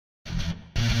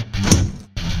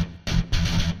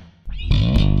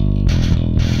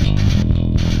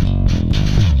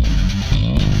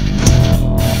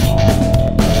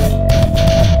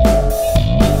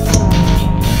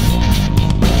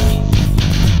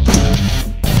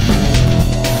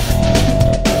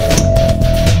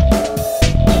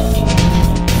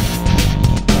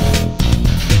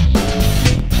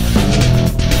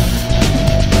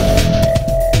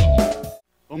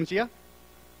Bom dia.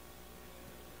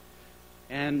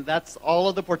 And that's all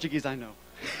of the Portuguese I know.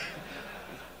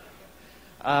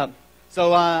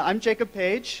 I'm Jacob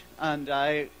Page, and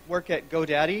I work at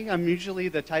GoDaddy. I'm usually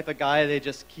the type of guy they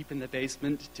just keep in the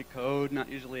basement to code, not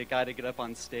usually a guy to get up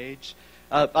on stage.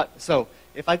 So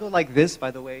if I go like this,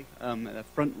 by the way, the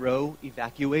front row,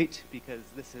 evacuate, because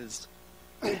this is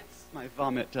my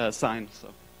vomit sign.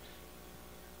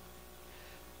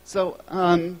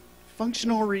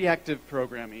 Functional reactive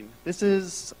programming. This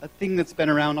is a thing that's been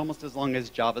around almost as long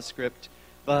as JavaScript,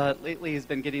 but lately has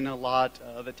been getting a lot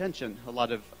of attention, a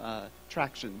lot of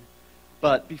traction.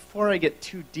 But before I get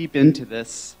too deep into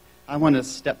this, I want to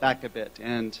step back a bit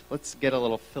and let's get a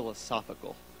little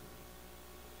philosophical.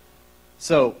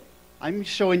 So I'm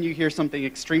showing you here something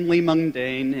extremely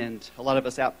mundane, and a lot of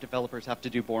us app developers have to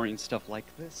do boring stuff like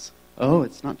this. Oh,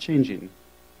 it's not changing.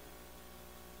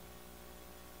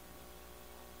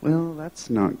 Well, that's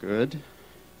not good.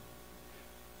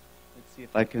 Let's see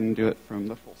if I can do it from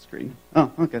the full screen.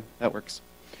 Oh, okay, that works.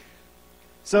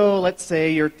 So let's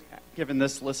say you're given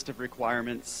this list of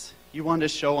requirements. You want to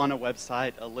show on a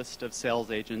website a list of sales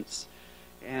agents,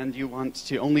 and you want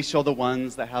to only show the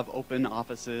ones that have open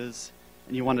offices,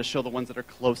 and you want to show the ones that are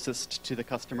closest to the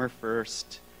customer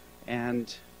first,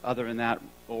 and other than that,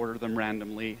 order them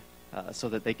randomly so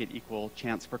that they get equal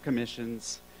chance for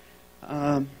commissions.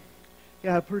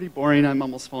 Yeah, pretty boring. I'm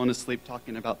almost falling asleep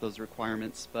talking about those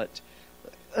requirements. But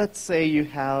let's say you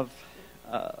have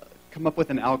come up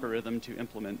with an algorithm to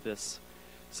implement this.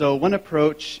 So one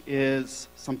approach is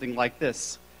something like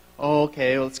this. Oh,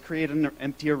 okay, let's create an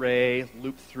empty array,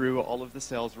 loop through all of the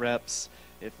sales reps.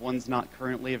 If one's not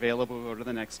currently available, go to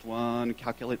the next one,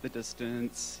 calculate the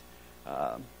distance.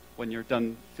 When you're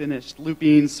done, finished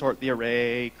looping, sort the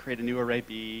array, create a new array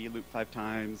B, loop 5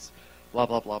 times, blah,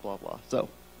 blah, blah, blah, blah.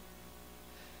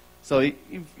 So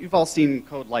you've all seen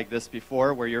code like this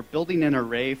before, where you're building an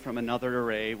array from another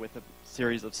array with a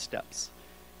series of steps.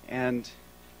 And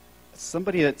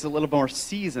somebody that's a little more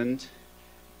seasoned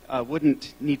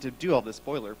wouldn't need to do all this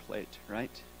boilerplate,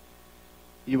 right?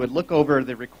 You would look over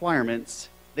the requirements.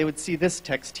 They would see this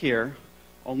text here,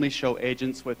 only show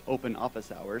agents with open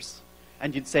office hours.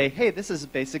 And you'd say, hey, this is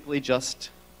basically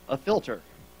just a filter.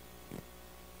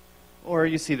 Or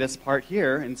you see this part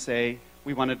here and say,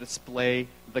 we want to display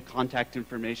the contact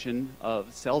information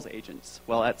of sales agents.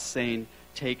 Well, that's saying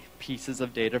take pieces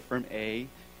of data from A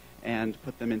and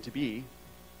put them into B.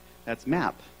 That's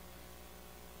map.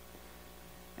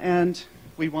 And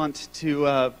we want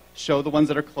to show the ones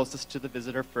that are closest to the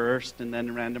visitor first, and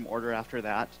then random order after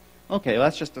that. Okay, well,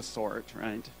 that's just a sort,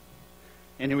 right?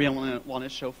 And we want to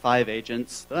show 5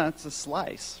 agents. That's a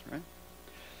slice, right?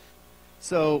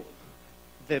 So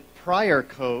the prior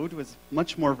code was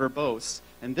much more verbose,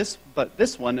 and but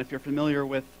this one, if you're familiar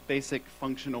with basic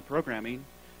functional programming,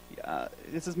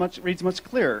 this reads much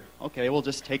clearer. Okay, we'll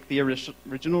just take the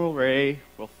original array,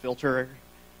 we'll filter,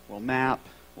 we'll map,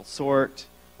 we'll sort,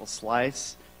 we'll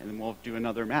slice, and then we'll do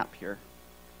another map here.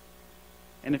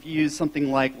 And if you use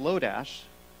something like Lodash,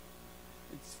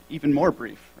 it's even more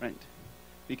brief, right?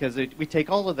 Because we take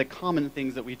all of the common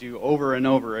things that we do over and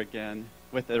over again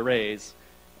with arrays,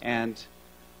 and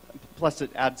plus it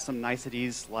adds some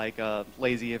niceties like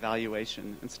lazy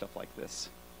evaluation and stuff like this.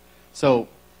 So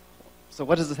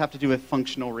what does this have to do with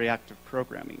functional reactive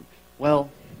programming? Well,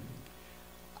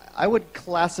 I would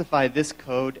classify this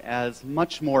code as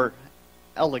much more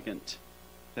elegant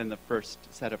than the first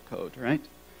set of code, right?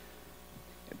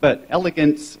 But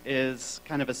elegance is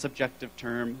kind of a subjective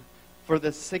term. For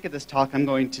the sake of this talk, I'm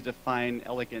going to define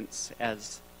elegance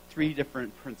as 3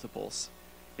 different principles.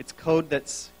 It's code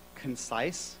that's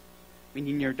concise,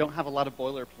 meaning you don't have a lot of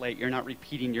boilerplate, you're not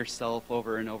repeating yourself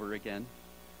over and over again.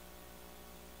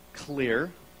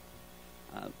 Clear,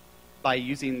 by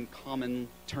using common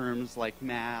terms like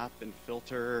map and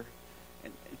filter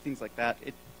and things like that,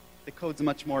 the code's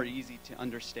much more easy to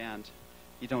understand.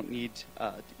 You don't need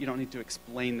to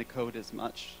explain the code as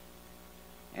much.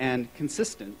 And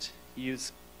consistent,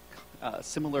 use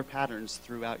similar patterns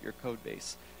throughout your code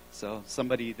base. So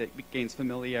somebody that gains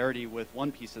familiarity with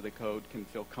one piece of the code can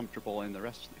feel comfortable in the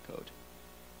rest of the code.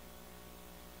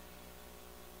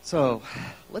 So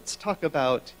let's talk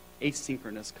about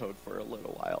asynchronous code for a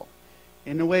little while.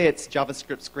 In a way, it's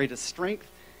JavaScript's greatest strength,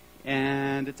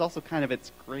 and it's also kind of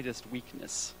its greatest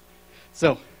weakness.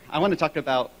 So I want to talk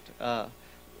about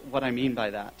what I mean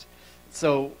by that.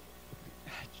 So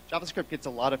JavaScript gets a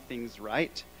lot of things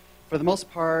right. For the most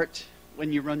part,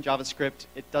 when you run JavaScript,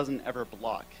 it doesn't ever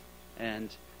block, and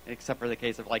except for the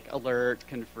case of like alert,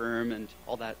 confirm, and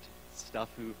all that stuff.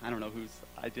 I don't know whose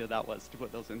idea that was to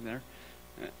put those in there.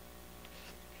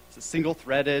 It's a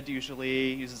single-threaded,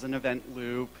 usually uses an event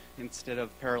loop instead of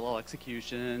parallel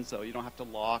execution, so you don't have to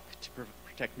lock to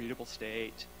protect mutable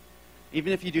state.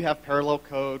 Even if you do have parallel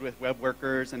code with web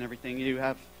workers and everything,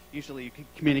 usually you can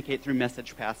communicate through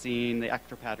message passing, the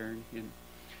actor pattern,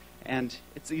 and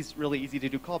it's really easy to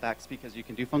do callbacks because you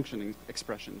can do function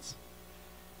expressions.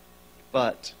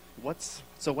 But what's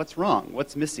wrong?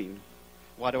 What's missing?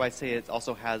 Why do I say it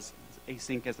also has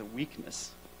async as a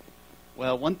weakness?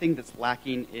 Well, one thing that's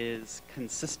lacking is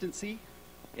consistency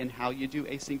in how you do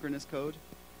asynchronous code,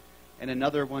 and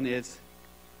another one is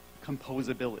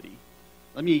composability.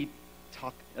 Let me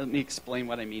explain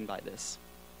what I mean by this.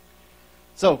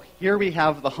 So here we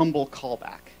have the humble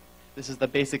callback. This is the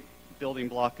basic building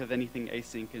block of anything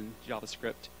async in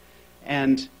JavaScript.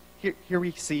 And here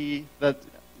we see that,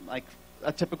 like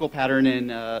a typical pattern in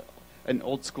an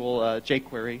old school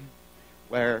jQuery,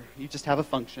 where you just have a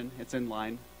function, it's in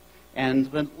line,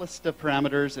 and the list of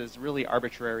parameters is really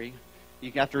arbitrary. You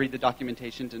have to read the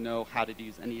documentation to know how to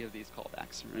use any of these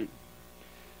callbacks, right?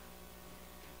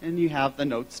 And you have the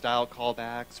node style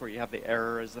callbacks where you have the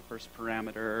error as the first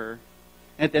parameter.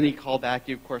 And at any callback,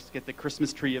 you of course get the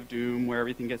Christmas tree of doom where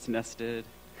everything gets nested.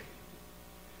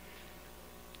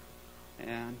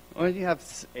 Or you have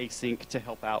async to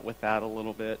help out with that a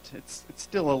little bit. It's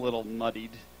still a little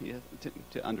muddied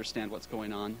to understand what's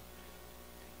going on.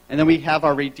 And then we have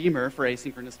our redeemer for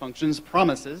asynchronous functions,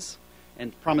 promises.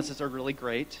 And promises are really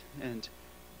great and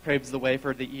paves the way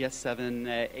for the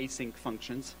ES7 async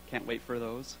functions. Can't wait for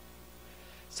those.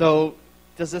 So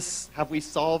have we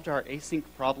solved our async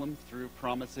problem through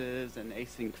promises and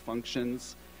async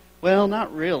functions? Well,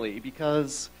 not really,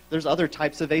 because there's other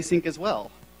types of async as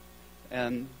well.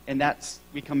 And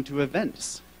we come to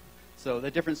events. So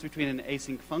the difference between an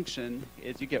async function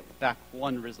is you get back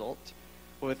one result.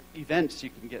 But with events, you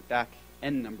can get back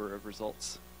n number of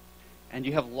results. And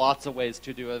you have lots of ways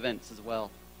to do events as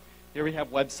well. Here we have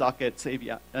WebSockets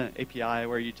API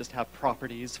where you just have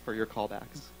properties for your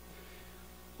callbacks.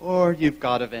 Or you've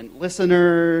got event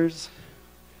listeners,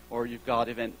 or you've got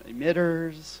event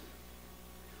emitters,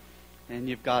 and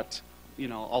you've got,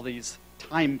 all these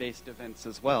time-based events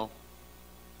as well.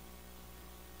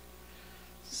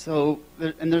 So,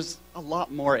 there's a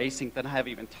lot more async than I have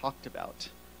even talked about.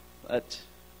 But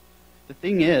the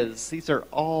thing is, these are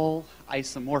all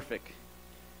isomorphic.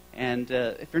 And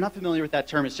if you're not familiar with that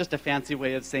term, it's just a fancy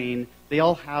way of saying they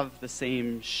all have the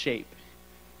same shape.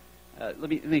 Let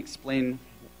me explain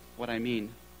what I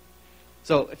mean.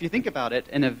 So if you think about it,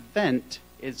 an event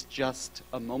is just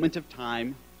a moment of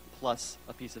time plus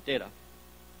a piece of data.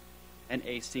 An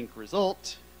async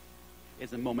result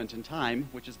is a moment in time,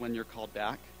 which is when you're called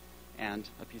back, and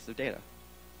a piece of data.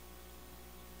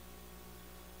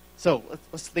 So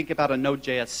let's think about a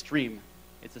Node.js stream.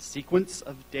 It's a sequence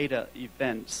of data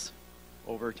events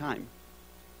over time.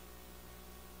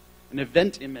 An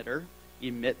event emitter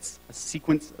emits a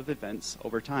sequence of events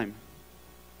over time.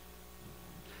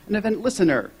 An event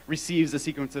listener receives a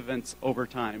sequence of events over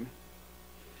time.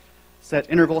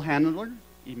 SetInterval handler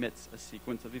emits a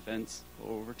sequence of events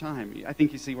over time. I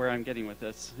think you see where I'm getting with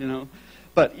this,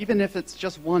 But even if it's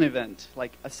just one event,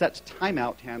 like a set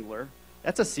timeout handler,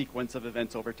 that's a sequence of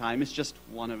events over time. It's just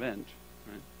one event.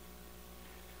 Right?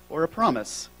 Or a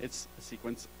promise. It's a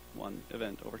sequence, one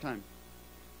event over time.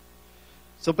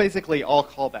 So basically, all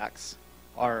callbacks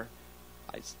are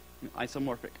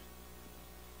isomorphic.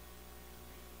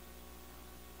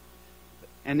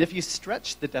 And if you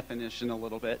stretch the definition a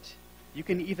little bit, you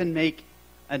can even make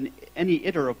any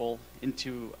iterable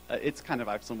into, it's kind of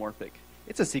isomorphic.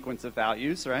 It's a sequence of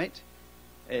values, right?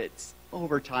 It's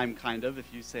over time, kind of,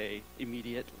 if you say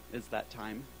immediate is that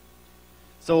time.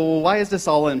 So why is this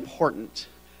all important?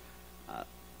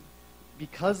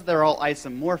 Because they're all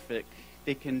isomorphic,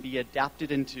 they can be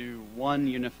adapted into one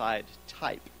unified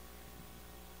type.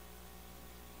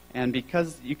 And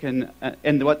because you can,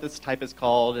 and what this type is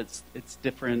called, it's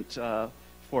different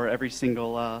for every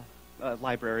single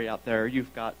library out there. You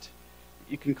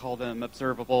can call them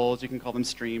observables, you can call them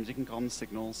streams, you can call them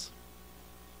signals.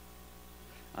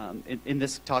 In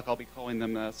this talk, I'll be calling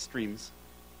them streams.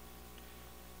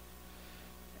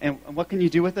 And what can you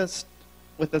do with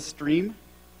a stream?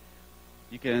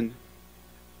 You can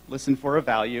listen for a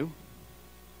value.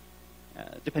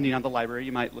 Depending on the library,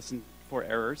 you might listen for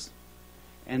errors.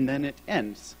 And then it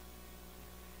ends.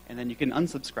 And then you can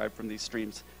unsubscribe from these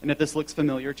streams. And if this looks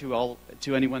familiar to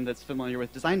anyone that's familiar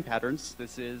with design patterns,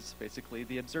 this is basically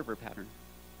the observer pattern.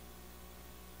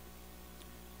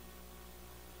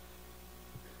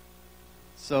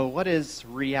 So what is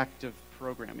reactive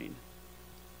programming?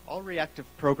 All reactive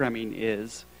programming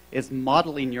is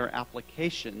modeling your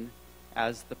application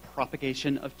as the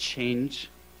propagation of change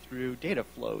through data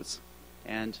flows.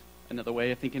 And another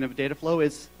way of thinking of a data flow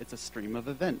is it's a stream of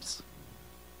events.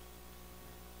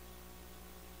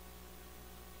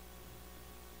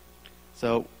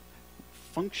 So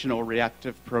functional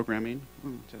reactive programming.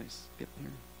 Did I skip here?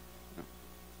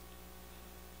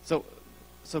 No.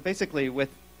 So basically,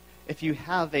 if you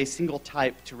have a single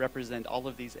type to represent all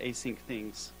of these async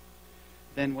things,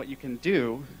 then what you can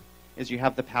do is you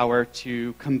have the power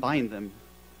to combine them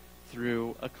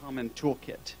through a common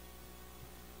toolkit.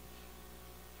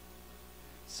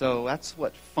 So that's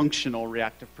what functional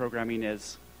reactive programming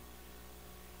is.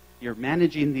 You're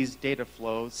managing these data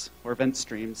flows or event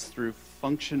streams through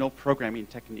functional programming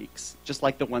techniques, just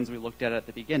like the ones we looked at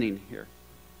the beginning here.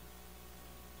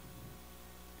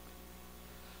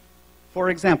 For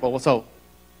example, so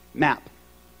map.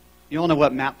 You all know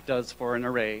what map does for an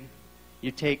array.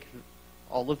 You take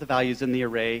all of the values in the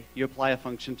array, you apply a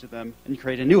function to them, and you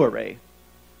create a new array.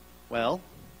 Well,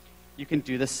 you can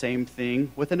do the same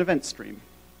thing with an event stream.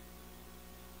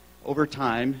 Over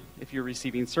time, if you're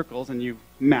receiving circles and you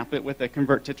map it with a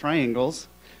convert to triangles,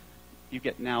 you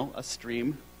get now a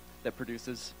stream that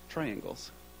produces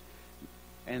triangles.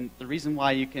 And the reason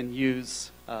why you can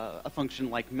use a function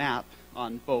like map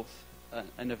on both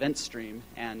an event stream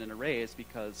and an array is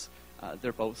because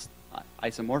they're both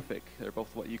isomorphic. They're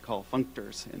both what you call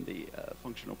functors in the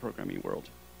functional programming world.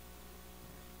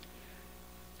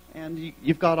 And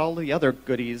you've got all the other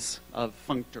goodies of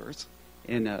functors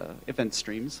in event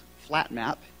streams. Flat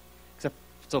map,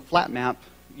 so flat map,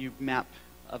 you map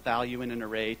a value in an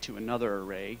array to another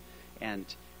array, and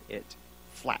it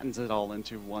flattens it all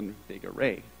into one big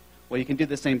array. Well, you can do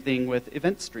the same thing with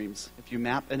event streams. If you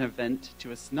map an event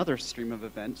to another stream of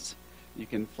events, you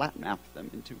can flat map them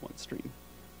into one stream.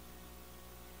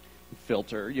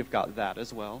 Filter, you've got that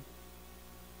as well.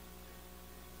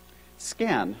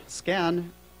 Scan.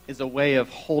 Scan is a way of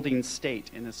holding state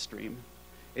in a stream.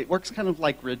 It works kind of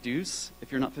like reduce, if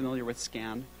you're not familiar with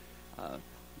scan,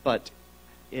 but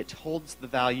it holds the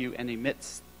value and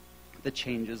emits the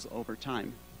changes over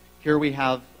time. Here we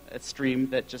have a stream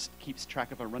that just keeps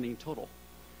track of a running total.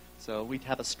 So we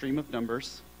have a stream of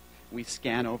numbers, we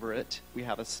scan over it, we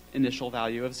have an initial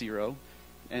value of 0,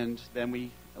 and then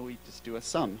we just do a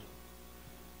sum.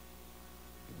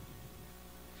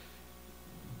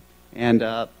 And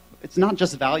it's not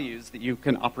just values that you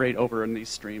can operate over in these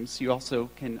streams. You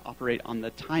also can operate on the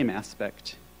time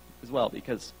aspect as well,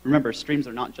 because remember, streams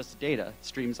are not just data.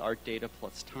 Streams are data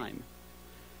plus time.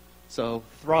 So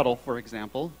throttle, for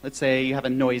example, let's say you have a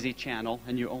noisy channel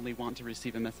and you only want to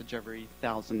receive a message every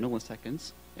 1,000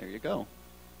 milliseconds. There you go.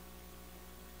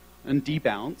 And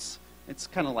debounce, it's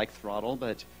kind of like throttle,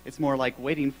 but it's more like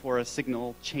waiting for a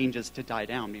signal changes to die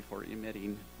down before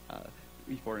emitting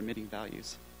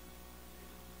values.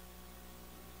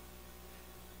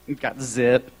 We've got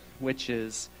zip, which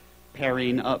is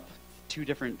pairing up two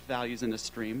different values in a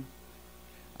stream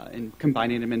and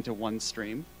combining them into one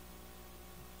stream.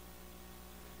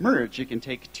 Merge, you can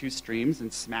take two streams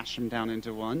and smash them down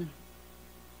into one.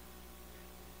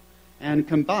 And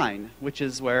combine, which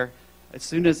is where as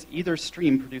soon as either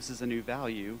stream produces a new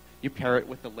value, you pair it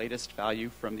with the latest value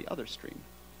from the other stream.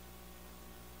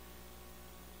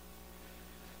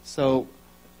 So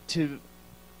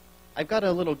I've got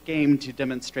a little game to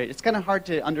demonstrate. It's kind of hard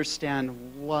to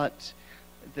understand what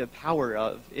the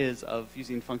power is of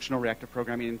using functional reactive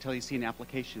programming until you see an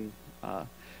application.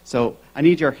 So I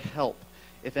need your help.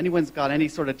 If anyone's got any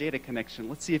sort of data connection,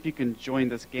 let's see if you can join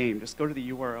this game. Just go to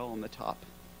the URL on the top.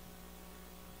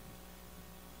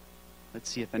 Let's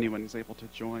see if anyone's able to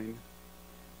join.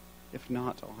 If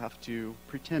not, I'll have to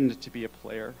pretend to be a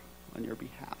player on your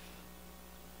behalf.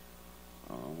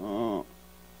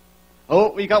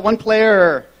 Oh, we got one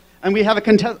player, and we have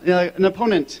an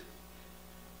opponent.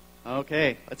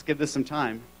 Okay, let's give this some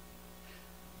time.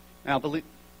 Now,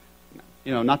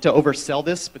 not to oversell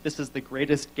this, but this is the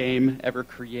greatest game ever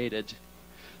created.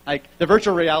 Like, the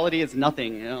virtual reality is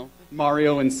nothing,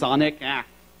 Mario and Sonic,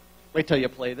 wait till you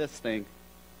play this thing.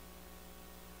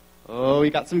 Oh, we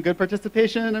got some good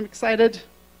participation. I'm excited.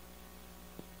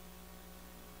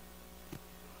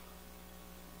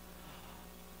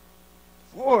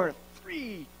 Four,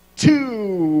 3,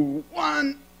 2,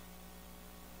 1.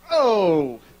 Oh,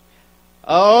 Oh.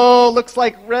 Oh, looks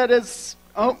like red is,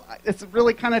 oh, it's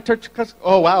really kind of,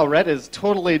 oh wow, red is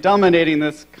totally dominating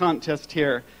this contest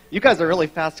here. You guys are really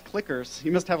fast clickers.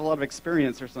 You must have a lot of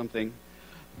experience or something.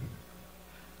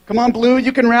 Come on, blue,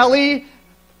 you can rally.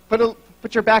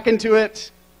 Put your back into it.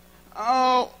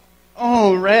 Oh,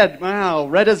 red, wow,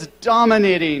 red is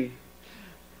dominating.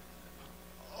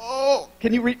 Oh,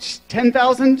 can you reach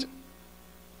 10,000?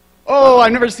 Oh,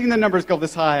 I've never seen the numbers go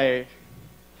this high.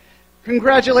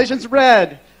 Congratulations,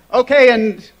 red. Okay,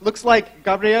 and looks like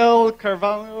Gabriel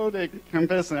Carvalho de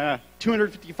Campos,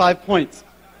 255 points.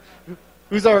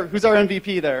 Who's our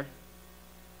MVP there?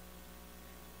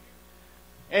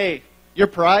 Hey, your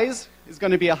prize is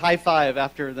going to be a high five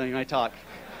after my talk.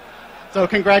 So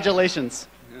congratulations.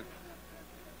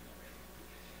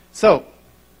 So,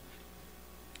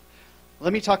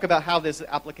 let me talk about how this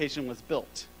application was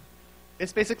built.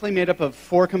 It's basically made up of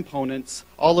 4 components,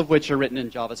 all of which are written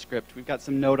in JavaScript. We've got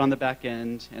some Node on the back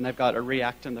end, and I've got a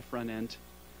React on the front end.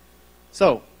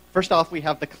 So, first off, we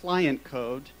have the client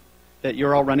code that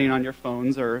you're all running on your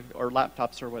phones or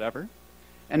laptops or whatever.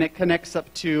 And it connects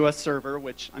up to a server,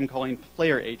 which I'm calling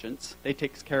player agents. They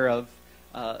take care of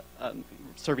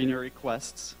serving your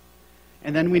requests.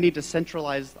 And then we need to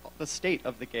centralize the state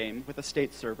of the game with a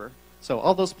state server. So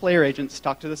all those player agents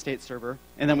talk to the state server,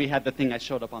 and then we had the thing I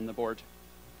showed up on the board.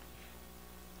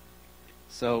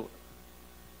 So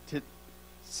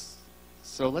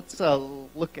let's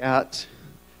look at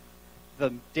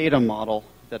the data model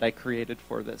that I created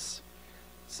for this.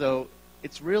 So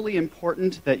it's really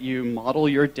important that you model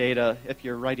your data if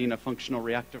you're writing a functional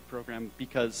reactive program,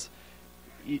 because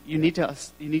you need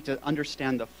to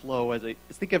understand the flow as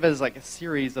think of it as like a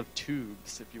series of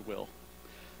tubes, if you will.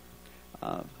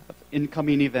 Of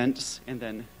incoming events and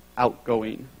then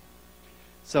outgoing.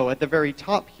 So at the very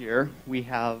top here, we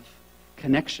have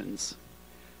connections.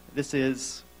 This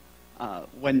is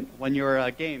when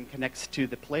your game connects to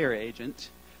the player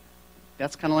agent,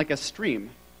 that's kind of like a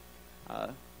stream.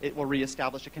 It will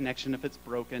reestablish a connection if it's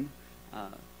broken.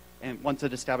 And once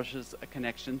it establishes a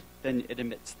connection, then it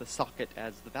emits the socket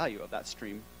as the value of that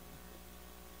stream.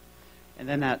 And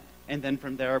then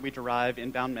from there, we derive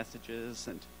inbound messages,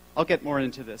 and I'll get more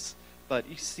into this. But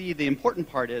you see, the important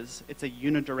part is it's a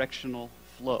unidirectional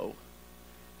flow.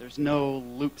 There's no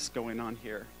loops going on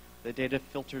here. The data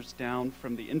filters down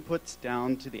from the inputs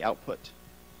down to the output.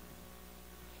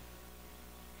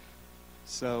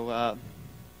 So I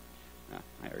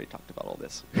already talked about all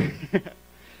this.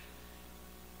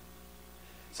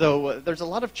 So there's a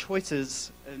lot of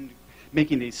choices in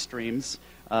making these streams.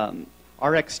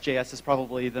 RxJS is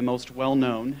probably the most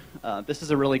well-known. This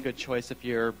is a really good choice if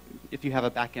you have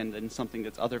a backend in something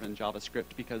that's other than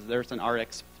JavaScript, because there's an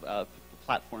Rx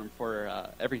platform for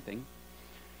everything.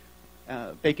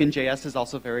 BaconJS is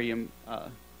also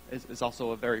is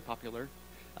also a very popular.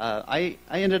 I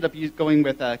ended up going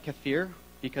with Kefir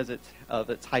because of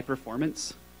its high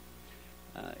performance,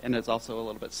 and it's also a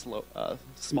little bit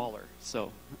smaller,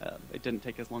 so it didn't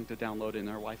take as long to download in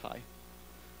our Wi-Fi.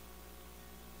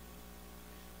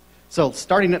 So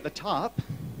starting at the top,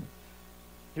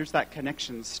 here's that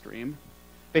connections stream.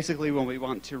 Basically, when we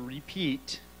want to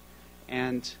repeat,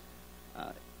 and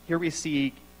here we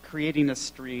see creating a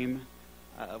stream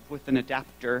with an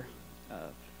adapter.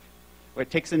 Where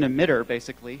it takes an emitter,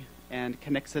 basically, and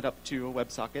connects it up to a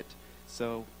WebSocket.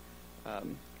 So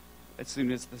as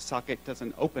soon as the socket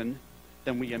doesn't open,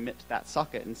 then we emit that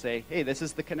socket and say, hey, this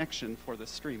is the connection for the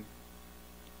stream.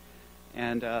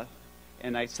 And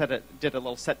I did a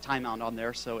little set timeout on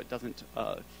there so it doesn't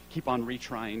keep on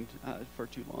retrying for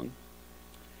too long.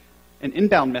 And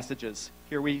inbound messages.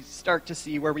 Here we start to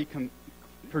see where we can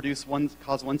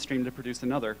cause one stream to produce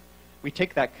another. We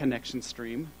take that connection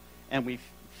stream and we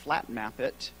flat map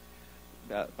it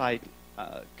by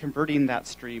converting that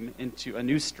stream into a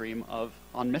new stream of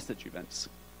on-message events.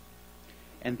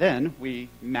 And then we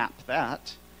map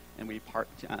that and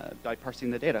by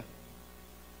parsing the data.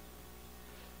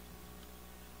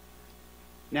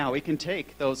 Now we can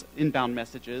take those inbound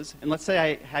messages, and let's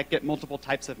say I get multiple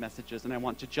types of messages and I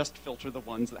want to just filter the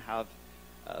ones that have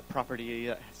a property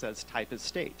that says type is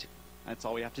state. That's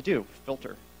all we have to do,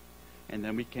 filter. And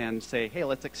then we can say, hey,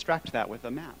 let's extract that with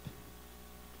a map.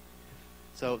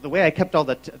 So the way I kept all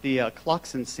the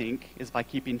clocks in sync is by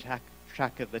keeping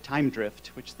track of the time drift,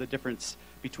 which is the difference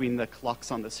between the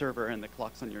clocks on the server and the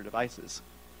clocks on your devices.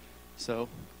 So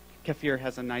Kefir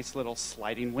has a nice little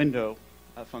sliding window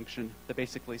function that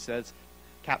basically says,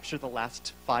 capture the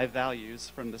last 5 values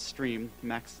from the stream,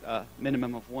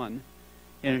 minimum of 1.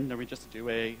 And then we just do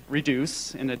a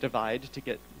reduce and a divide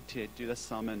to do the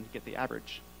sum and get the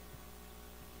average.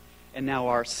 And now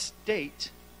our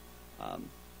state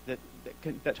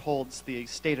that holds the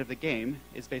state of the game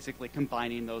is basically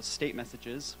combining those state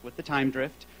messages with the time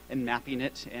drift and mapping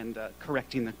it and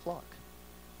correcting the clock.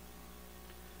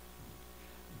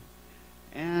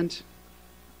 And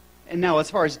now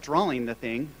as far as drawing the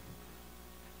thing,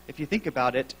 if you think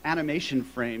about it, animation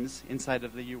frames inside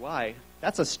of the UI,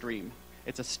 that's a stream.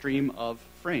 It's a stream of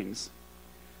frames.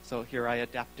 So here I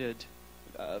adapted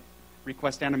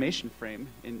request animation frame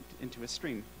into a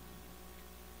stream.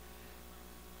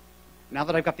 Now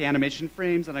that I've got the animation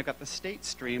frames and I've got the state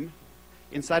stream,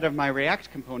 inside of my React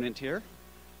component here,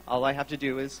 all I have to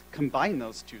do is combine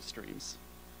those two streams.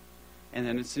 And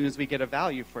then as soon as we get a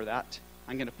value for that,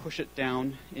 I'm going to push it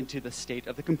down into the state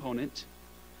of the component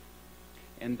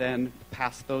and then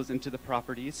pass those into the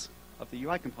properties of the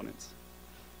UI components.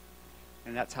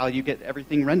 And that's how you get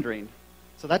everything rendering.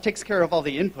 So that takes care of all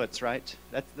the inputs, right?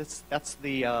 That's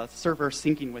the server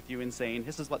syncing with you and saying,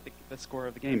 this is what the score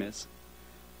of the game is.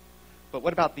 But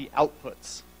what about the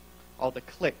outputs, all the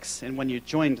clicks, and when you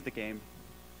joined the game?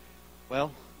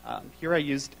 Well, here I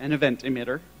used an event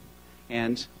emitter,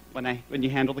 and when you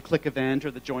handle the click event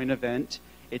or the join event,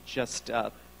 it just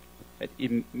it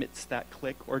emits that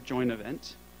click or join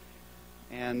event.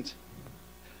 And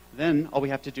then all we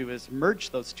have to do is merge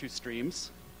those two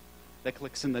streams, the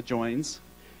clicks and the joins,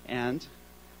 and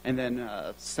then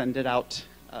send it out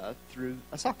through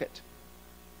a socket.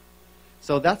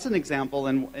 So that's an example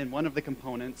in one of the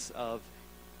components of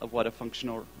what a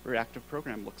functional reactive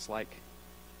program looks like.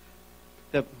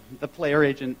 The player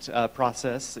agent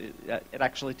process, it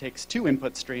actually takes two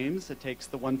input streams. It takes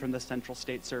the one from the central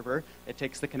state server. It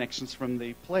takes the connections from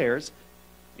the players.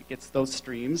 It gets those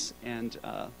streams and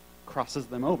crosses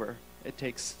them over. It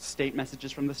takes state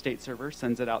messages from the state server,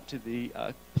 sends it out to the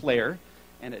player,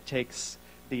 and it takes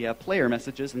the player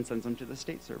messages and sends them to the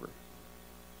state server.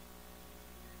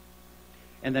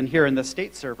 And then here in the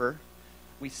state server,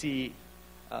 we see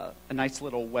a nice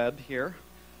little web here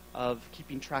of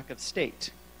keeping track of state.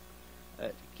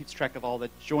 It keeps track of all the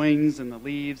joins and the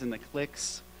leaves and the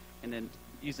clicks, and then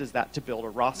uses that to build a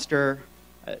roster.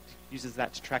 It uses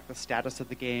that to track the status of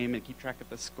the game and keep track of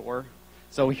the score.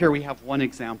 So here we have one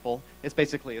example. It's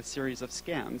basically a series of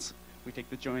scans. We take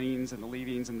the joinings and the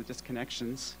leavings and the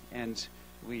disconnections, and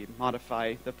we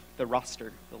modify the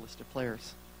roster, the list of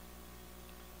players.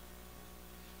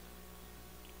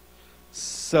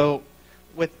 So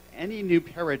with any new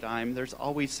paradigm, there's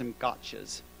always some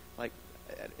gotchas. Like,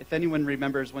 if anyone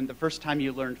remembers when the first time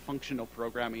you learned functional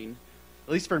programming,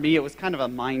 at least for me, it was kind of a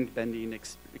mind-bending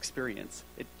experience.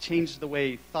 It changed the way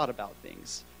you thought about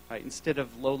things. Right? Instead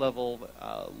of low-level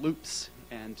loops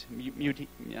and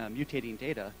mutating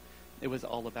data, it was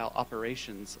all about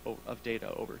operations of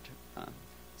data over time.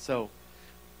 So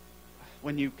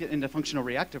when you get into functional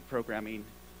reactive programming,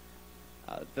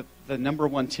 the number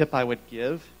one tip I would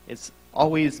give is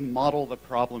always model the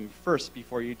problem first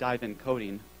before you dive in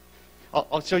coding.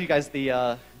 I'll show you guys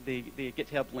the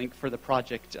GitHub link for the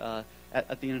project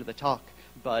at the end of the talk.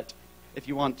 But if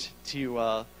you want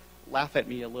to laugh at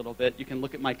me a little bit, you can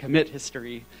look at my commit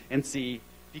history and see,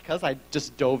 because I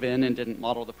just dove in and didn't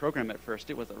model the program at first,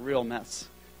 it was a real mess.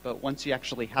 But once you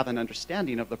actually have an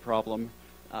understanding of the problem,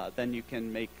 then you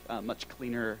can make much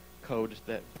cleaner code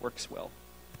that works well.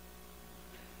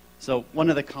 So one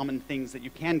of the common things that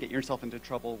you can get yourself into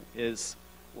trouble is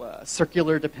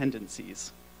circular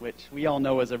dependencies, which we all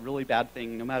know is a really bad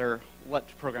thing no matter what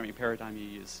programming paradigm you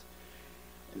use.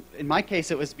 In my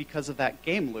case, it was because of that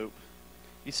game loop.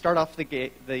 You start off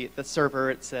the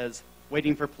server, it says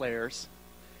waiting for players,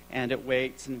 and it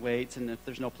waits and waits, and if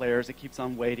there's no players, it keeps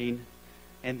on waiting.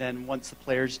 And then once the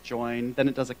players join, then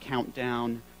it does a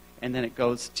countdown, and then it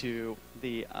goes to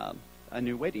a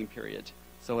new waiting period.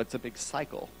 So it's a big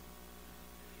cycle.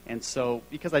 And so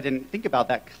because I didn't think about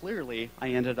that clearly, I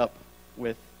ended up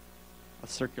with a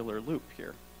circular loop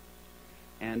here.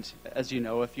 And as you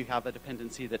know, if you have a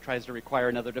dependency that tries to require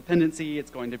another dependency,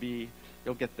 it's going to be,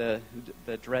 you'll get the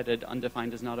dreaded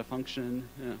undefined is not a function,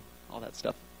 all that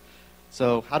stuff.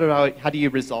 So how do you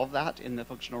resolve that in the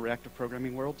functional reactive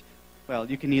programming world? Well,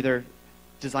 you can either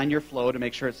design your flow to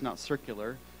make sure it's not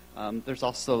circular. There's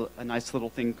also a nice little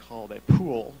thing called a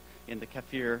pool in the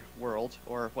Kefir world,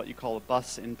 or what you call a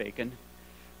bus in Bacon,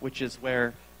 which is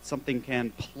where something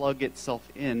can plug itself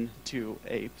into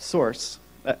a source,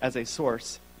 as a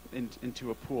source,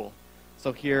 into a pool.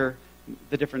 So here,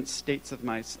 the different states of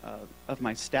my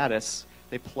status,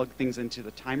 they plug things into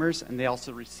the timers, and they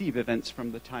also receive events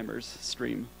from the timers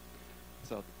stream.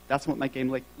 So that's what my game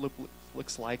loop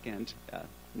looks like, and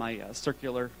my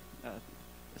circular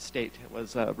state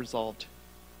was resolved.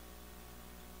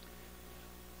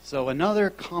 So another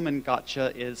common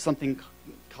gotcha is something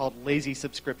called lazy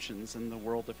subscriptions in the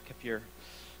world of Kapir.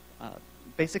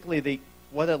 Basically,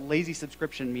 what a lazy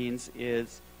subscription means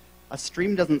is a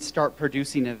stream doesn't start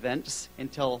producing events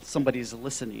until somebody's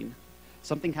listening.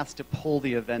 Something has to pull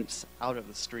the events out of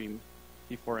the stream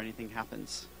before anything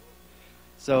happens.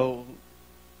 So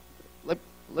let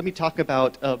me talk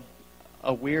about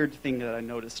a weird thing that I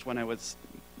noticed when I was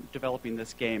developing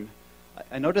this game.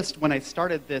 I noticed when I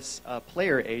started this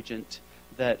player agent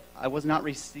that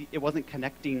it wasn't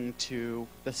connecting to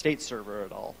the state server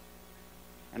at all.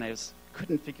 And I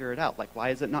couldn't figure it out. Like, why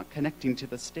is it not connecting to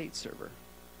the state server?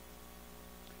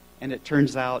 And it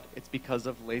turns out it's because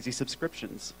of lazy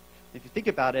subscriptions. If you think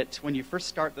about it, when you first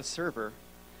start the server,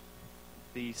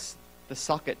 the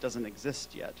socket doesn't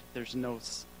exist yet. There's no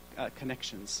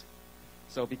connections.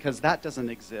 So because that doesn't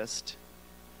exist,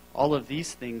 all of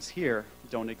these things here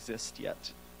don't exist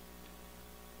yet.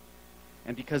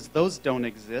 And because those don't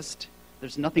exist,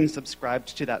 there's nothing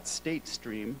subscribed to that state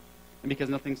stream. And because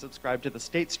nothing's subscribed to the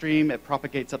state stream, it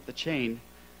propagates up the chain.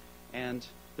 And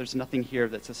there's nothing here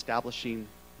that's establishing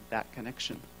that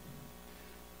connection.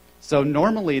 So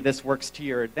normally this works to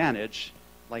your advantage.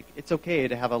 Like, it's okay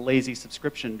to have a lazy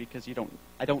subscription because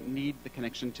I don't need the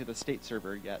connection to the state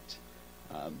server yet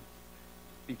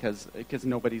because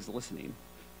nobody's listening.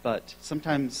 But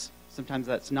sometimes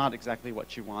that's not exactly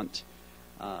what you want.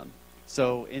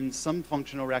 So in some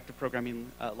functional reactive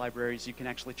programming libraries, you can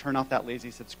actually turn off that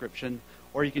lazy subscription,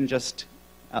 or you can just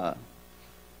add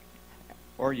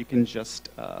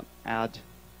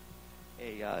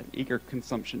a eager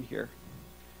consumption here,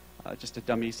 just a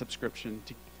dummy subscription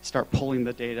to start pulling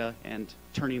the data and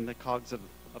turning the cogs of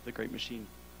the great machine.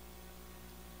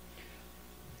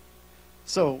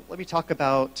 So let me talk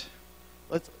about,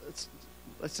 let's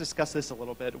discuss this a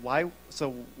little bit.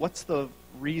 So what's the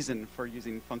reason for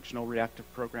using functional reactive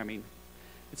programming?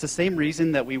 It's the same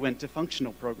reason that we went to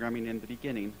functional programming in the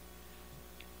beginning.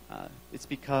 It's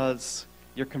because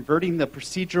you're converting the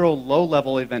procedural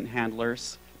low-level event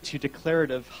handlers to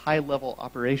declarative high-level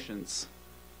operations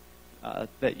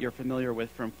that you're familiar with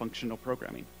from functional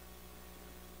programming.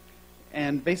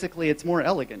 And basically, it's more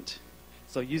elegant.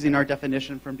 So using our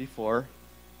definition from before,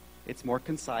 it's more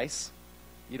concise.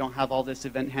 You don't have all this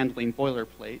event handling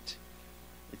boilerplate.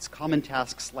 It's common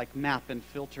tasks like map and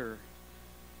filter.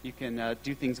 You can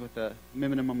do things with a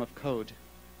minimum of code.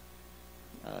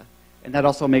 And that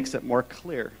also makes it more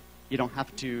clear. You don't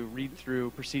have to read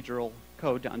through procedural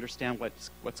code to understand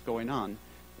what's going on.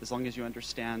 As long as you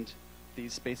understand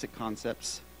these basic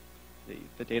concepts,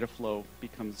 the data flow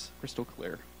becomes crystal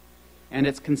clear. And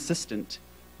it's consistent.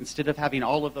 Instead of having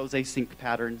all of those async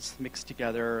patterns mixed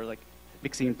together, like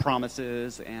mixing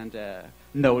promises and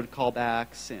node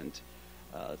callbacks and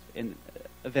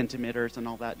EventEmitters and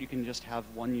all that, you can just have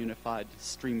one unified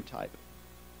stream type.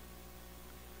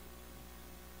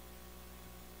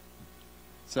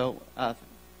 So,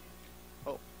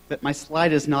 but my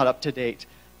slide is not up to date.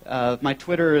 My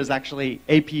Twitter is actually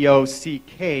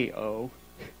APOCKO.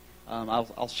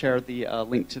 I'll share the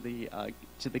link to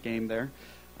the game there.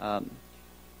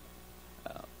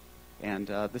 And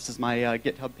this is my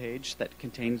GitHub page that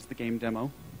contains the game demo.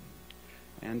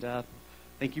 And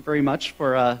thank you very much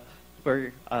for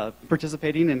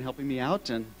participating and helping me out.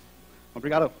 And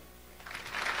obrigado.